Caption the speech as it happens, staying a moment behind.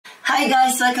Hi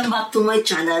guys, welcome back to my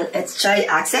channel. It's Tzai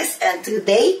Access, and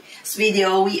today's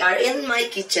video we are in my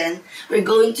kitchen. We're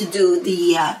going to do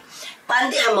the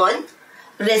pan de jamon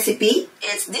recipe.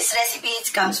 This recipe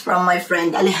comes from my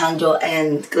friend Alejandro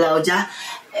and Claudia,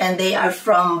 and they are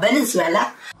from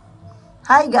Venezuela.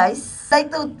 Hi guys,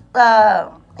 I'd like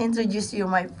to introduce you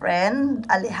my friend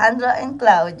Alejandro and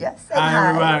Claudia. Say hi.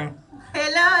 Everyone.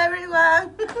 Hello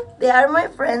everyone! They are my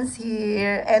friends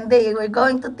here, and they were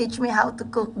going to teach me how to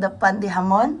cook the pan de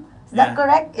jamon. Is that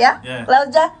correct? Yeah? Yeah.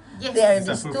 Claudia? Yes. They are It's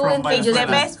a just food two from introducers. The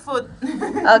best food.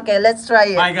 Okay, let's try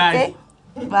it. Bye, guys. Okay?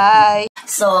 Bye.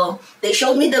 So, they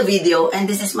showed me the video, and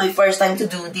this is my first time to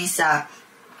do this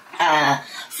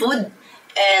food.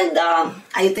 And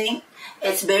I think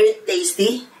it's very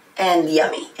tasty and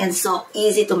yummy, and so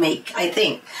easy to make, I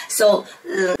think. So,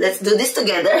 let's do this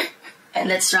together. And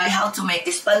let's try how to make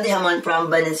this pan de jamon from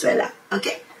Venezuela.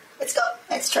 Okay, let's go.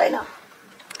 Let's try now.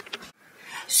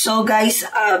 So guys,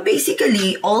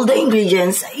 basically all the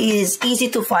ingredients is easy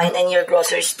to find in your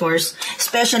grocery stores,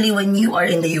 especially when you are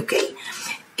in the UK.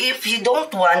 If you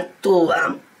don't want to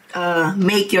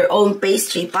make your own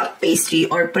pastry, puff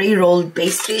pastry, or pre-rolled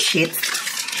pastry sheet,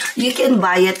 you can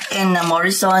buy it in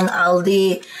Morrison,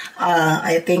 Aldi,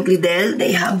 I think Lidl.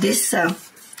 They have this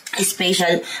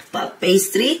special puff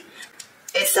pastry.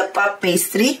 It's a puff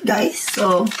pastry, guys,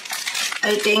 so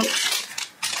I think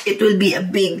it will be a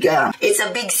big, it's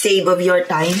a big save of your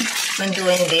time when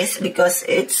doing this, because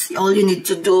it's all you need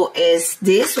to do is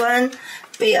this one,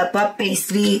 a puff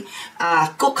pastry,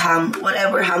 cook ham,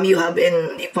 whatever ham you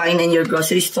find in your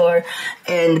grocery store,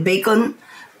 and bacon.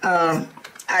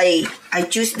 I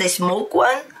choose the smoked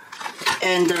one,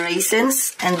 and the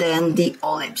raisins, and then the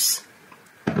olives.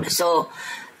 So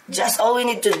just all we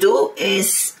need to do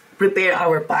is prepare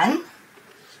our pan.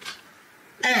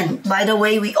 And by the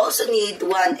way, we also need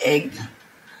 1 egg,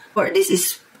 or this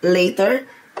is later.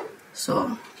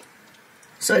 So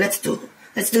let's do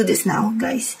this now,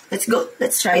 guys. Let's go.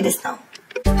 Let's try this now.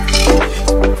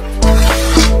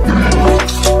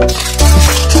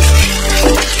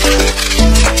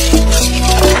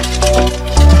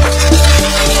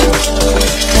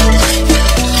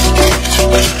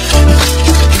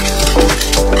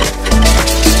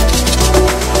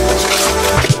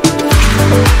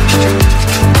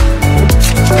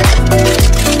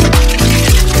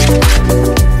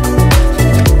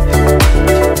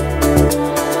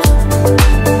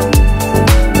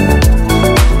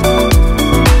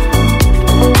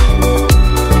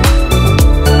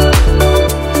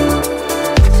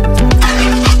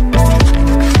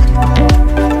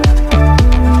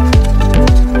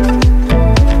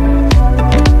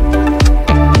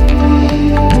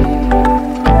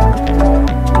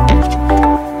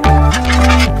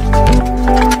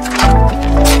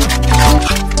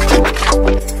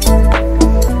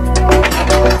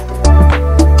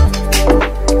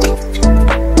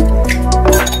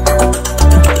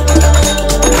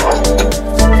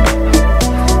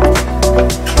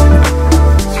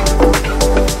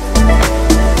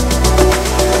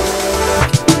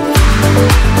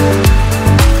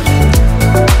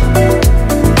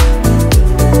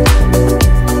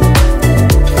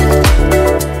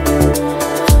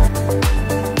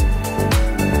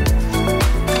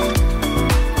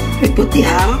 Put the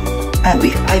ham,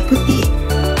 I put the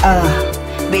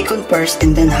bacon first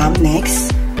and then ham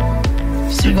next.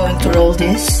 So we're going to roll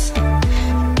this.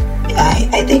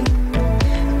 I think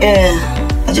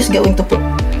I'm just going to put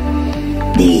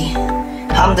the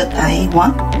ham that I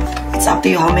want. It's up to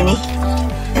you how many.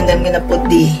 And then I'm gonna put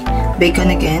the bacon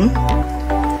again,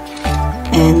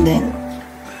 and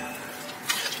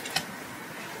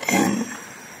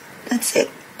that's it.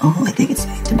 Oh, I think it's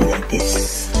going to be like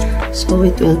this. So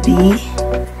it will be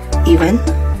even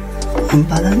and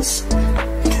balanced,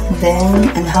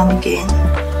 and ham again.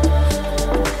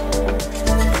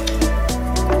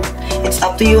 It's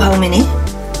up to you how many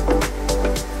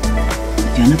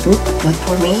you're gonna put, but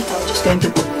for me, I'm just going to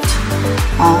put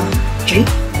 3,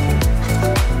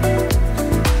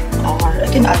 or I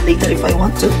can add later if I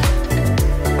want to.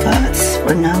 But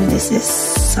for now, this is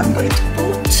I'm going to put.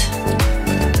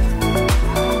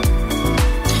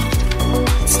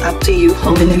 Up to you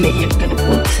how many layers you're gonna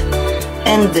put,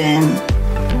 and then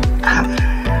I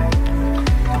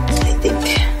think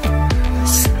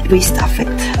we stuff it.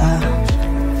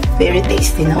 Very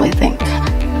tasty now, I think.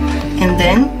 And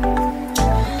then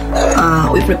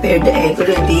we prepared the egg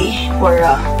already for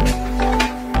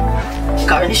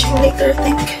garnishing later, I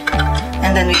think.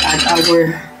 And then we add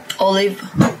our olive.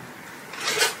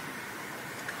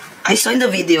 I saw in the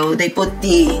video they put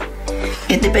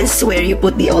it depends where you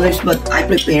put the olives, but I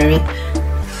prepare it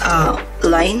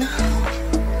line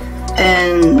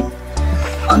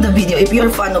on the video. If you're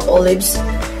a fan of olives,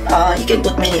 you can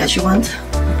put many as you want.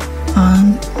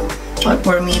 But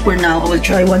for me, for now, I will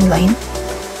try one line.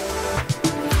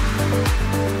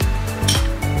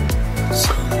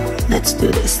 So let's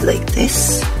do this like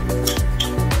this.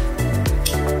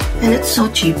 And it's so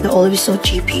cheap. The olive is so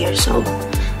cheap here, so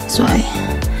that's why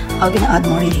I'm gonna add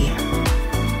more in here.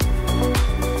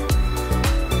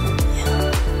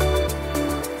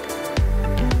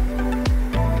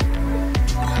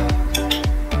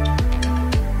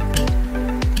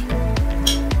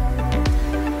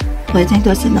 So I think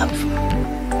that's enough.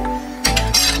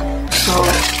 So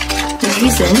the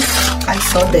reasons I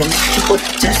saw them to put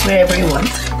just wherever you want,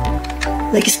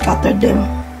 like scatter them.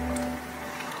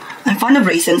 I'm fond of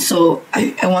raisins, so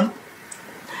I want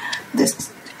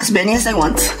this as many as I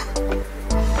want.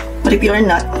 But if you're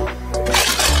not,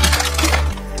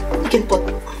 you can put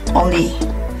only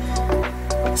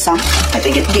some. I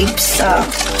think it gives a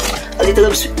little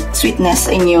of sweetness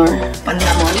in your pan de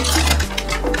jamon.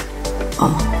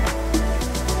 Oh.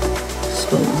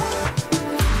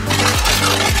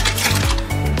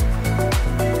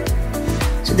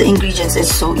 So the ingredients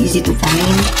is so easy to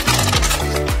find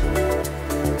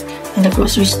in the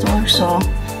grocery store, so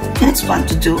and it's fun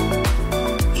to do,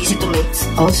 easy to make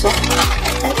also.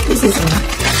 I think this is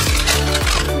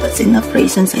enough. That's enough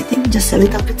raisins, I think, just a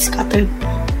little bit scattered.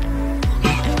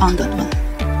 Okay, I found that one.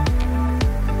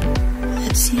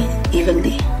 Let's see,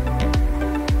 evenly.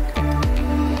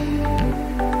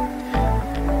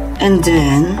 And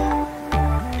then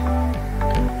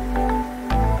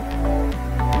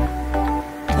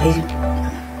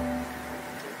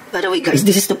by the way, guys,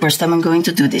 this is the first time I'm going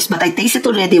to do this, but I tasted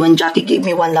already when Jackie gave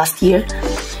me one last year.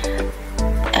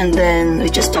 And then we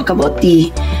just talk about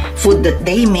the food that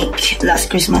they make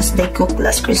last Christmas, they cook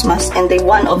last Christmas, and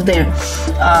one of their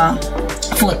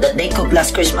food that they cook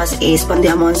last Christmas is pan de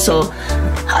jamon. So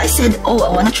I said, oh,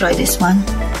 I want to try this one.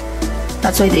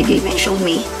 That's why they gave me and showed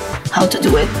me how to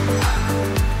do it.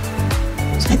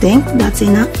 So I think that's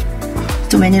enough.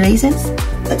 Too many raisins?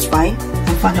 That's fine.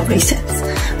 I'm fond of raisins.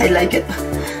 I like it.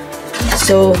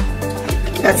 So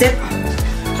that's it.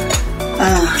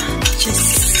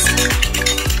 Just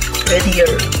ready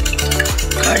your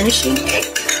garnishing egg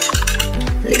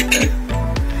later.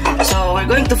 So we're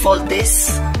going to fold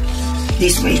this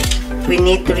way. We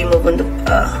need to remove on the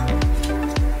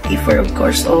paper, of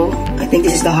course. So I think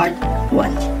this is the hard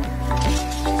one.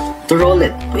 To roll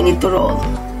it, we need to roll.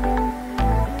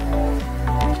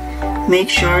 Make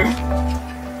sure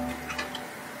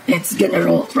it's gonna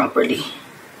roll properly.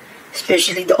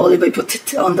 Especially the olive, I put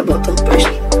it on the bottom first.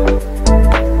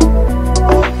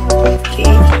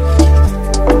 Okay.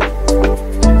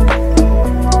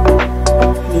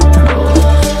 Need to roll.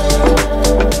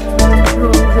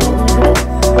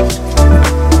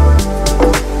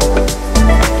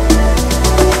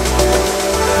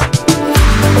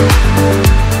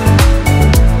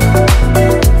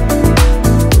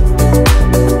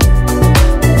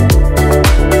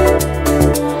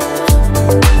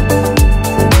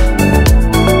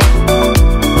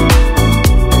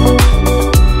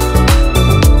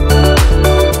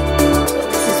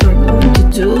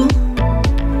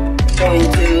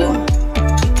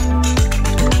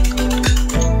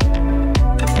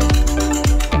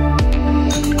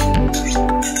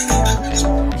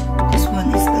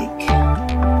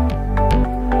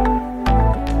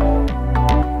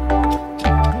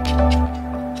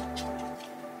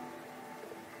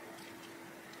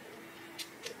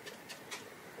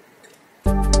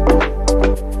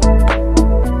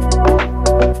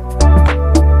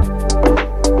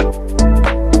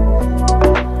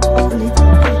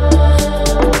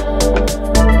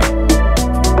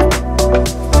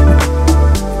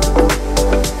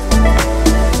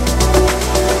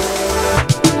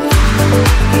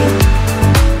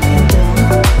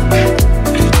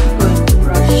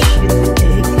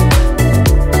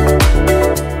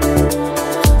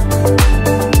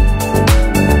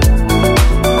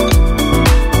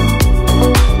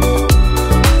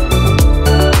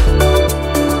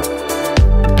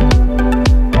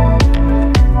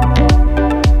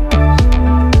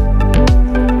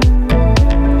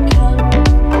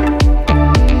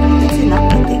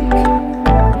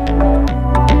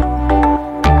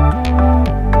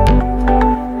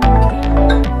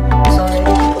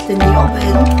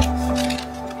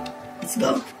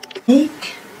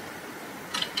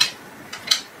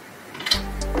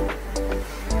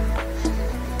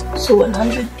 So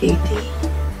 180.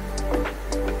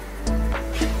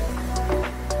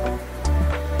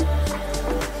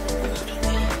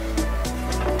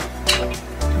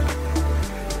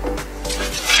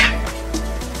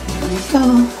 Here we go.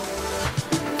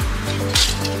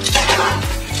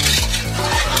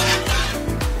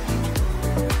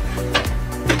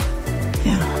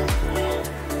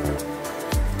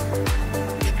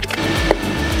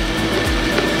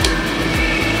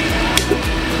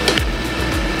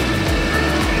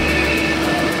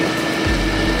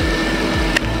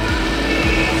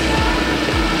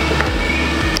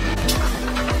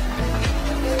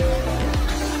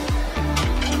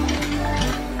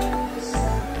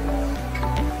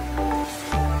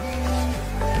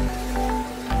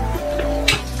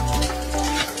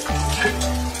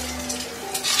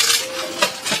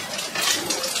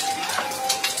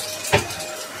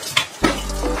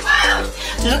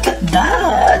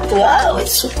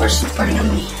 it's super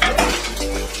yummy.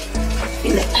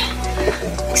 Feel it.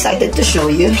 Excited to show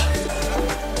you.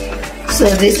 So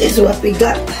this is what we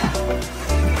got.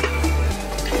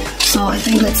 So I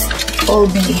think let's all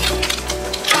be.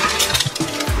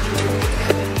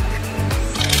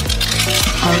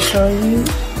 I'll show you.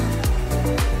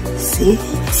 See,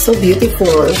 it's so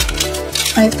beautiful.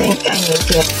 I think I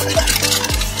make it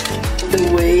the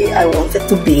way I want it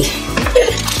to be.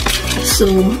 So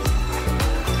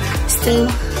still,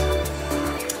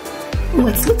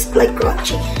 it looks like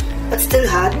crunchy, but still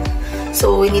hot.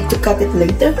 So we need to cut it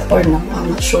later or no, I'm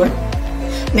not sure.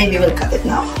 Maybe we'll cut it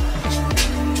now.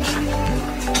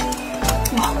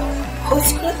 Wow, oh,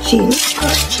 it's crunchy, it's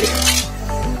crunchy.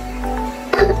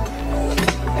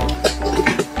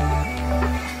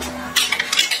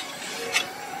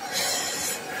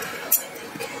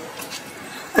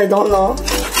 I don't know.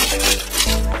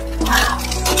 Wow.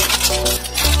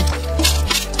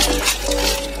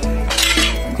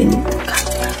 We need to cut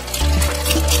it.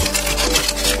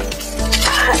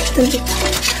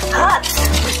 Hot.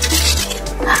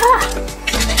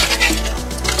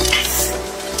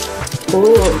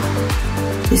 Oh,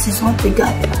 this is what we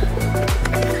got.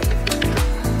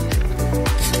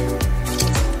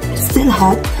 It's still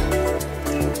hot.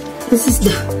 This is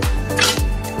the.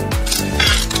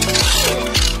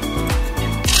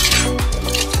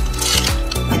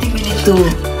 I think we need to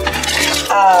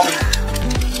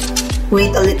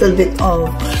wait a little bit of.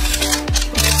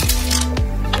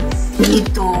 We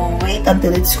need to wait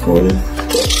until it's cool.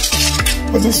 Okay.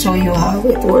 I'll just show you how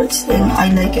it works. And I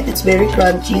like it. It's very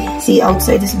crunchy. See,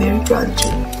 outside is very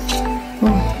crunchy.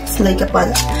 Oh, it's like a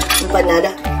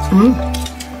panada.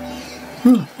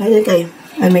 I think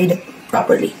I made it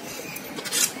properly.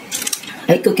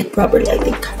 I cook it properly, I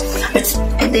think.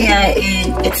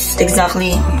 It's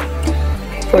exactly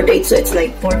 48, so it's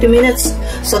like 40 minutes.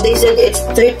 So they said it's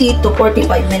 30 to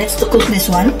 45 minutes to cook this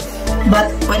one.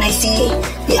 But when I see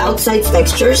the outside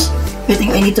textures, I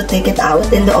think I need to take it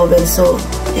out in the oven. So,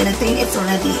 and I think it's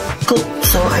already cooked,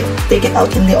 so I take it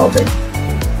out in the oven.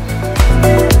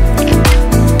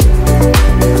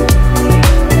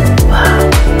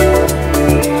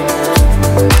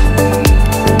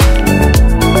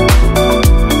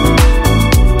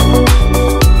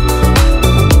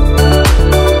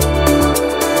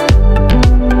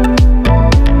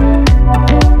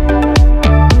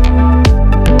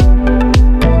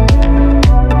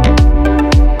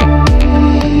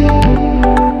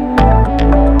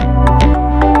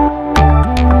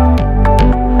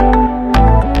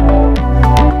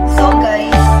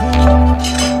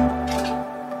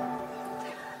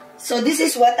 So this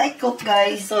is what I cooked,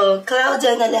 guys. So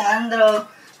Claudia and Alejandro,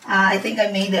 I think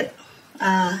I made it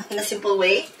in a simple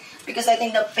way because I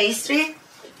think the pastry,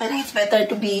 I think it's better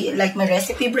to be like my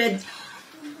recipe bread.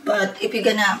 But if you're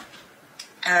gonna,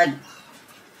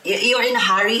 you're in a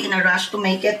hurry, in a rush to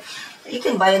make it, you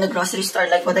can buy in the grocery store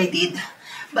like what I did.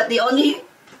 But the only,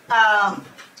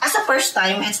 as a first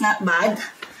time, it's not bad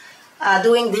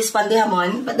doing this pan de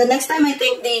jamon. But the next time, I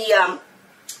think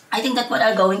that what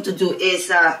I'm going to do is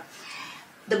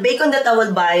the bacon that I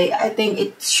will buy, I think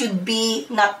it should be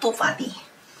not too fatty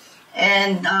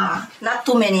and not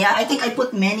too many. I think I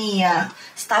put many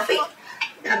stuffing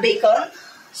bacon,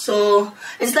 so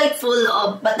it's like full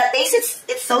of, but the taste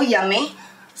it's so yummy,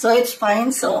 so it's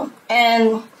fine. So,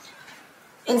 and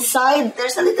inside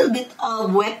there's a little bit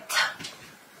of wet,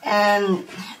 and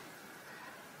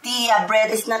the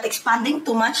bread is not expanding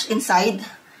too much inside,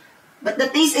 but the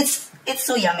taste it's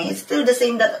so yummy. It's still the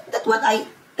same that what I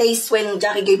taste when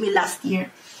Jackie gave me last year,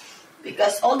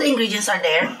 because all the ingredients are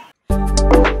there. So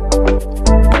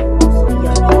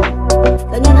yummy.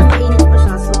 Kanina mainit pa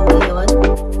siya, so ngayon malamig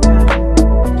na siya.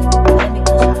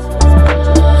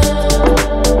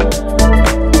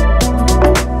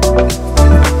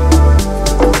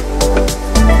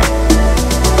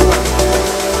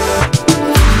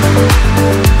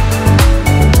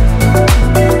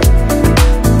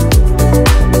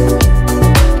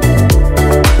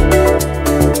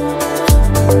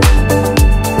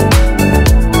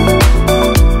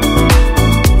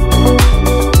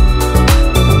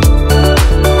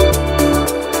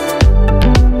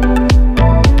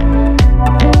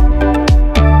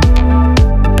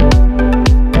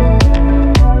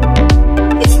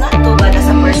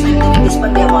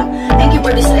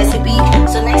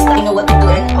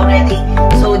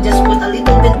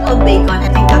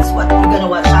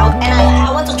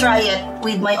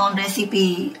 With my own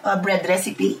recipe, bread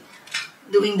recipe,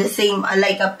 doing the same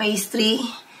like a pastry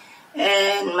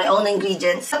and my own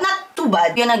ingredients, but not too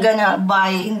bad. You're not gonna buy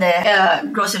in the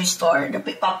grocery store the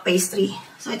puff pastry,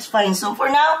 so it's fine. So for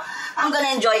now, I'm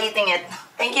gonna enjoy eating it.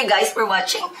 Thank you guys for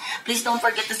watching. Please don't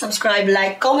forget to subscribe,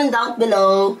 like, comment down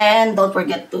below, and don't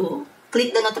forget to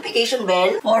click the notification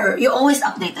bell for you're always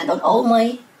updated on all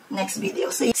my next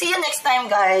videos. So see you next time,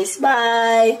 guys.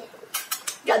 Bye.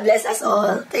 God bless us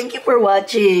all. Thank you for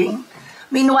watching.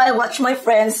 Meanwhile, watch my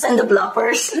friends and the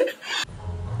bloppers.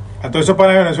 A todos esos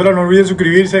panas de Venezuela, no olviden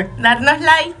suscribirse, darnos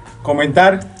like,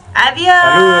 comentar.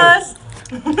 Adiós.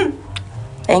 Saludos.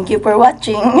 Thank you for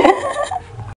watching.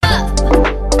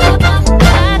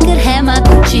 I could have my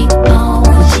Gucci on.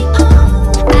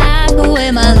 I could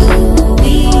wear my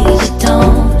Louis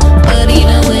Vuitton. But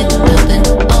even with nothing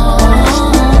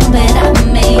on, bet I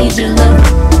made you look.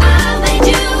 I made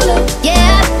you look,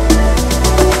 yeah.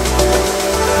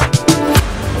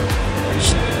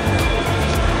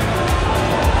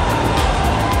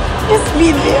 This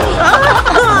video.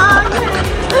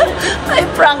 I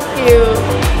pranked you.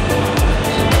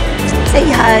 Say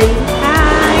hi.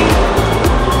 Hi.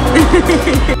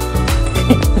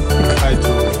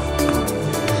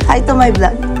 Hi to my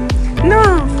vlog. No.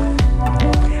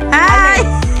 Hi.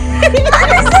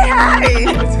 Say hi.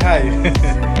 It's hi.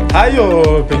 Hi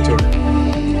o picture.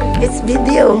 It's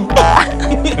video.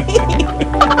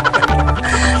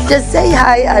 Just say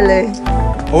hi, Ale.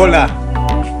 Hola.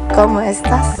 ¿Cómo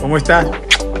estás? ¿Cómo estás?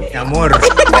 Mi amor.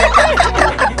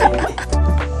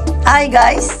 Hi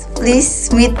guys,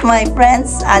 please meet my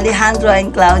friends Alejandro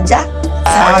and Claudia.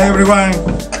 Hi everyone.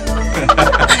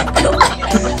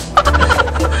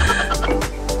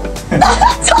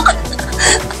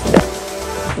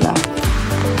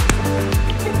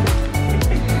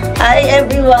 Hi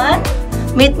everyone,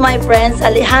 meet my friends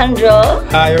Alejandro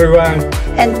Hi everyone.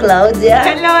 and Claudia.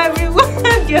 Hello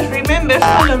everyone. Just remember,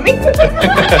 follow me.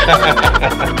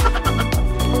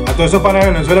 A todos esos panas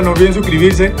de Venezuela, no olviden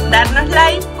suscribirse, Darnos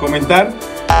like, comentar.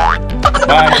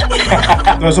 Bye.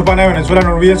 A todos esos panas de Venezuela,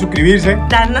 no olviden suscribirse,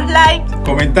 darnos like.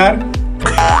 comentar.